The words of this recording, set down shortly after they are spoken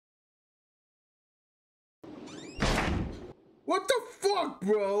What the fuck,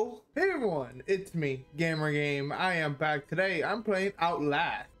 bro? Hey everyone, it's me, Gamer Game. I am back today. I'm playing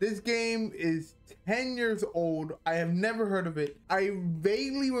Outlast. This game is 10 years old. I have never heard of it. I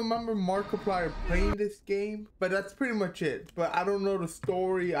vaguely remember Markiplier playing this game, but that's pretty much it. But I don't know the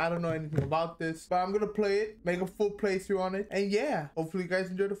story. I don't know anything about this, but I'm gonna play it, make a full playthrough on it. And yeah, hopefully you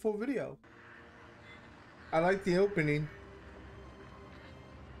guys enjoy the full video. I like the opening.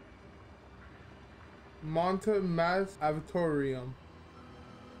 Monta Mass Avatorium.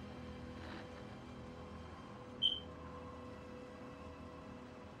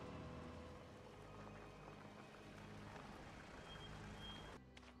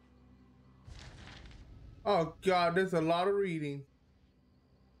 Oh god, there's a lot of reading.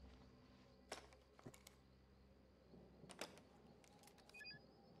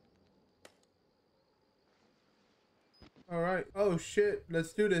 Alright, oh shit,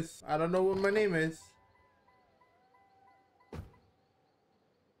 let's do this. I don't know what my name is.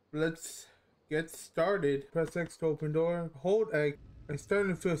 Let's get started. Press X to open door. Hold X. I'm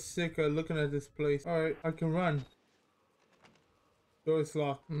starting to feel sick looking at this place. Alright, I can run. Door is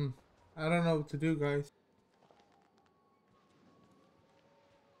locked. I don't know what to do, guys.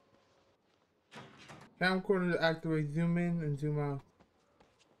 Camcorder to activate. Zoom in and zoom out.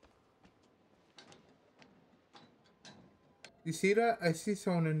 You see that? I see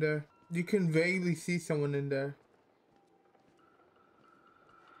someone in there. You can vaguely see someone in there.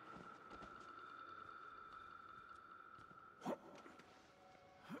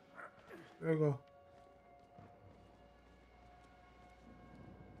 There we go.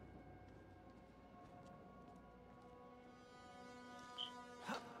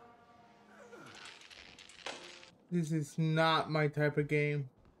 This is not my type of game.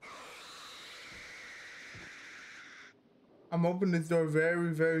 I'm opening this door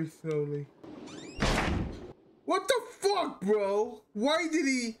very, very slowly. What the fuck, bro? Why did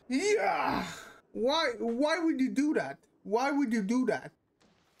he? Yeah. Why would you do that? Why would you do that?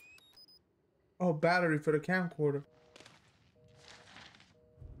 Oh, battery for the camcorder.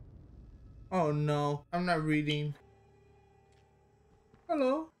 Oh no, I'm not reading.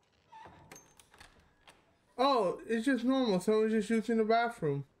 Hello. Oh, it's just normal. Someone's just using the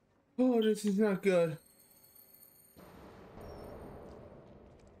bathroom. Oh, this is not good.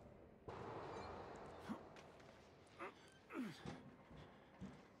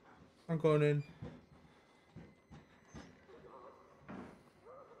 I'm going in.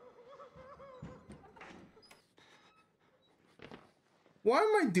 Why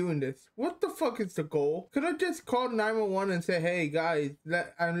am I doing this? What the fuck is the goal? Could I just call 911 and say, hey guys,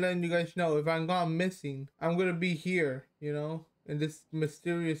 I'm letting you guys know if I'm gone missing, I'm gonna be here, you know, in this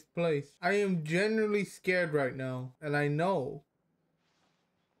mysterious place. I am genuinely scared right now, and I know.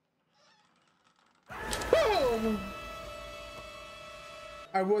 Boom!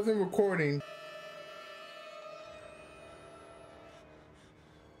 I wasn't recording.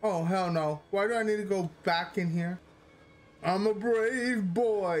 Oh, hell no. Why do I need to go back in here? I'm a brave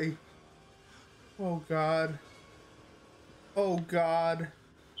boy. Oh god. Oh god.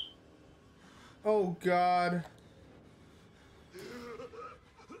 Oh god.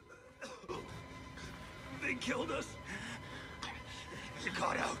 They killed us. You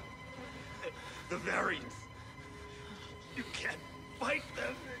got out. The variants. You can't fight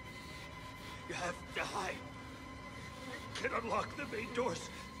them. You have to hide. You can unlock the main doors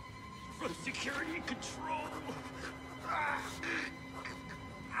from security control.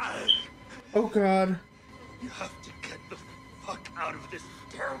 Oh god. You have to get the fuck out of this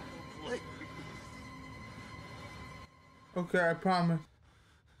terrible place. Okay, I promise.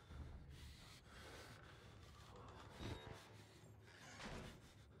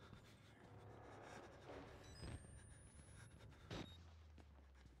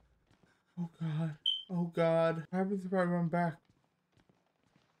 Oh god. Oh god. What happens if I run back?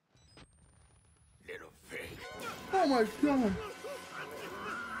 Little pig. Oh my god.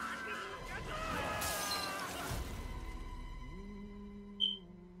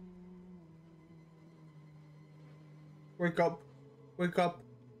 Wake up. Wake up.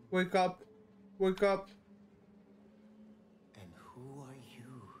 Wake up. Wake up. And who are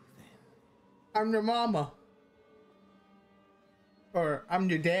you then? I'm your mama. Or I'm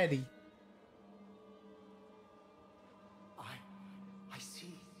your daddy. I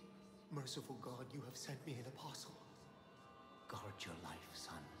see. Merciful God, you have sent me an apostle. Guard your life,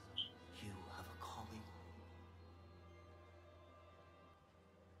 son. You have a calling.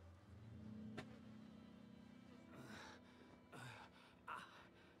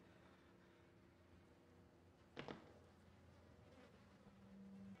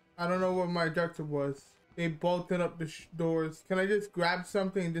 I don't know what my objective was. They bolted up the doors. Can I just grab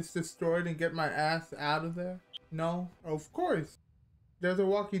something and just destroy it and get my ass out of there? No? Of course. There's a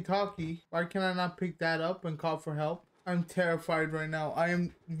walkie-talkie. Why can I not pick that up and call for help? I'm terrified right now. I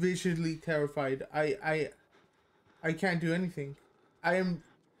am visually terrified. I can't do anything. I am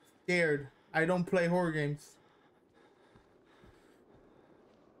scared. I don't play horror games.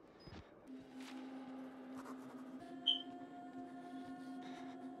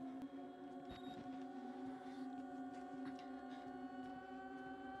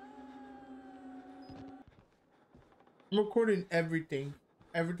 I'm recording everything.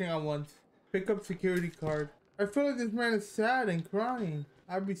 Everything I want. Pick up security card. I feel like this man is sad and crying.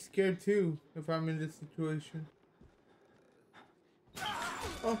 I'd be scared too if I'm in this situation.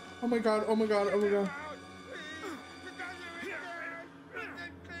 Oh my god, oh my god, oh my god.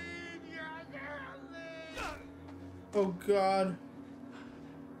 Oh god.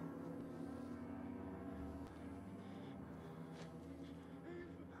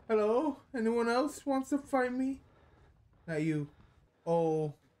 Hello? Anyone else wants to fight me? Not you.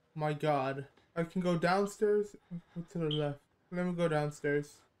 Oh my god. I can go downstairs? Go to the left. Let me go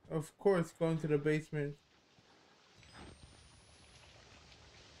downstairs. Of course, going to the basement.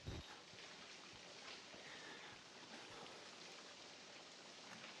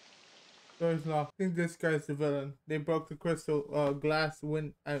 Door's locked. I think this guy's the villain. They broke the crystal glass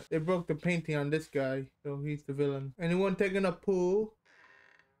they broke the painting on this guy, so he's the villain. Anyone taking a pool?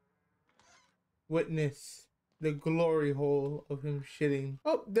 Witness the glory hole of him shitting.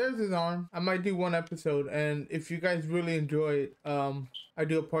 Oh, there's his arm. I might do one episode, and if you guys really enjoy it, I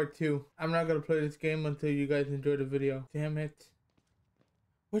do a part 2. I'm not gonna play this game until you guys enjoy the video. Damn it.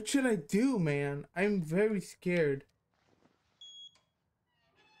 What should I do, man? I'm very scared.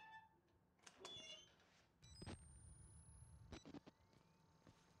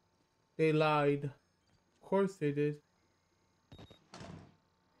 They lied. Of course they did.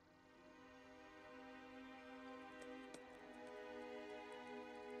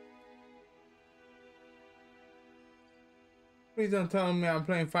 Please don't tell me I'm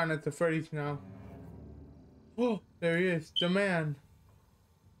playing Five Nights at Freddy's now. Oh, there he is, the man.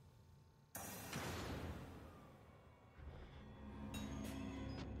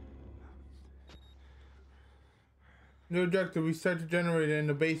 New objective, restart the generator in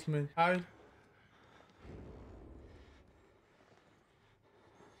the basement. Hi.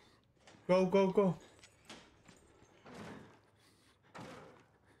 Go, go, go.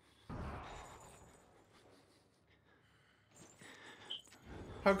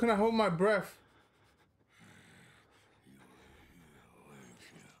 How can I hold my breath?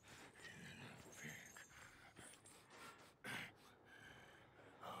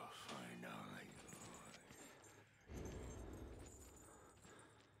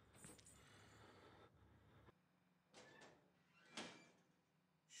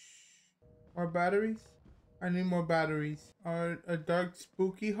 More batteries? I need more batteries. A dark,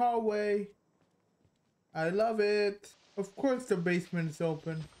 spooky hallway. I love it. Of course the basement is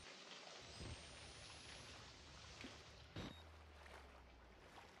open.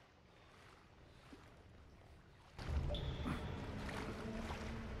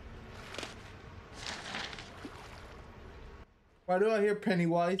 Why do I hear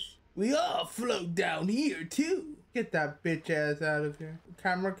Pennywise? We all float down here too. Get that bitch ass out of here.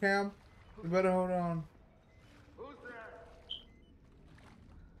 Camera cam? You better hold on. Who's there?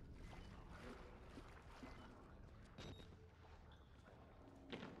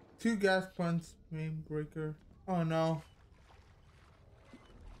 Two gas pumps, main breaker. Oh no.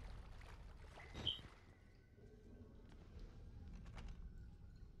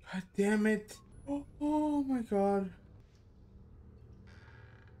 God damn it. Oh my god.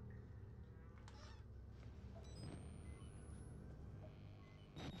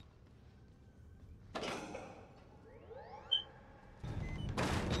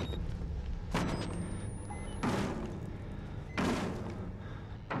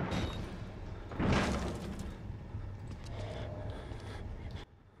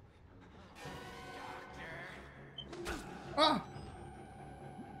 Ah!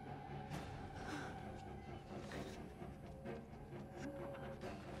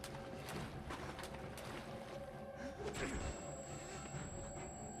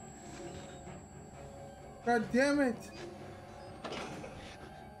 God damn it!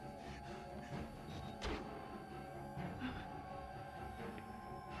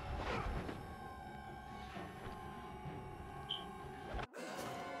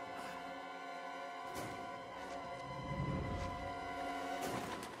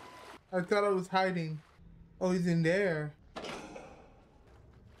 I thought I was hiding. Oh, he's in there.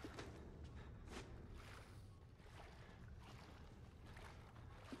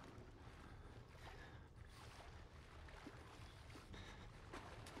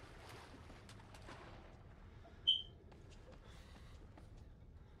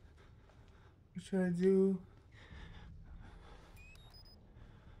 What should I do?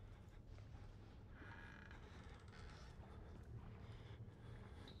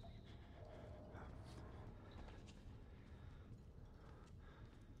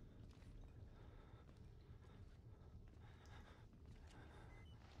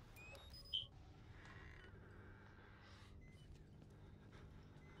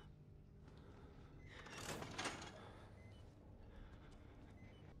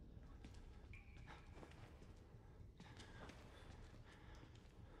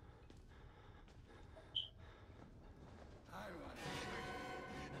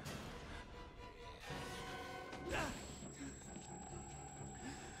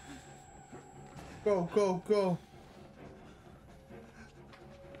 Go, go, go.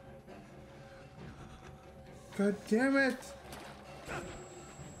 God damn it.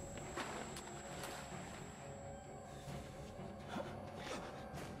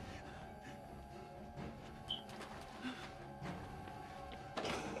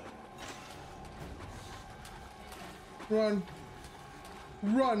 Run.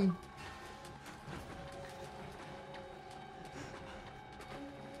 Run.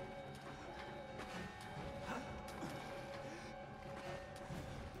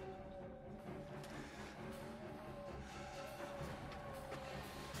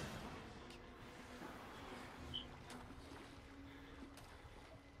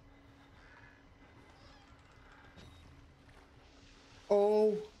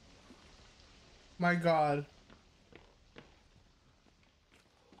 Oh my God.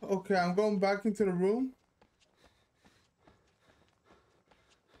 Okay, I'm going back into the room.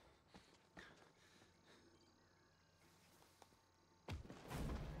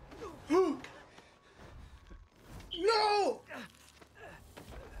 No!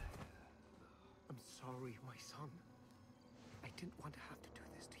 I'm sorry, my son. I didn't want to have to do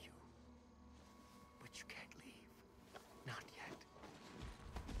this to you. But you can't leave. Not yet.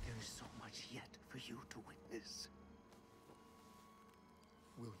 There is so much yet for you to witness.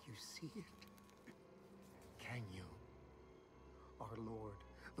 Will you see it? Can you? Our Lord,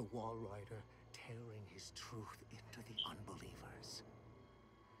 the Wall Rider, tearing his truth into the unbelievers.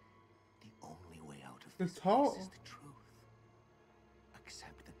 The only way out of this place is the truth.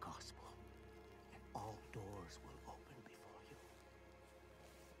 Accept the gospel, and all doors will open before you.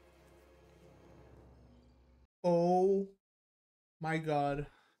 Oh my God.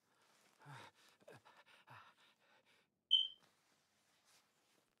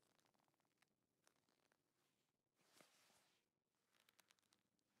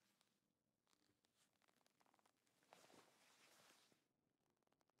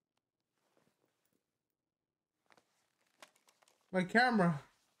 My camera.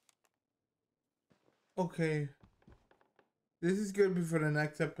 Okay. This is gonna be for the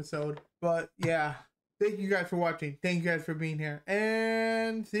next episode. But yeah. Thank you guys for watching. Thank you guys for being here.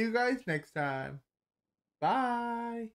 And see you guys next time. Bye.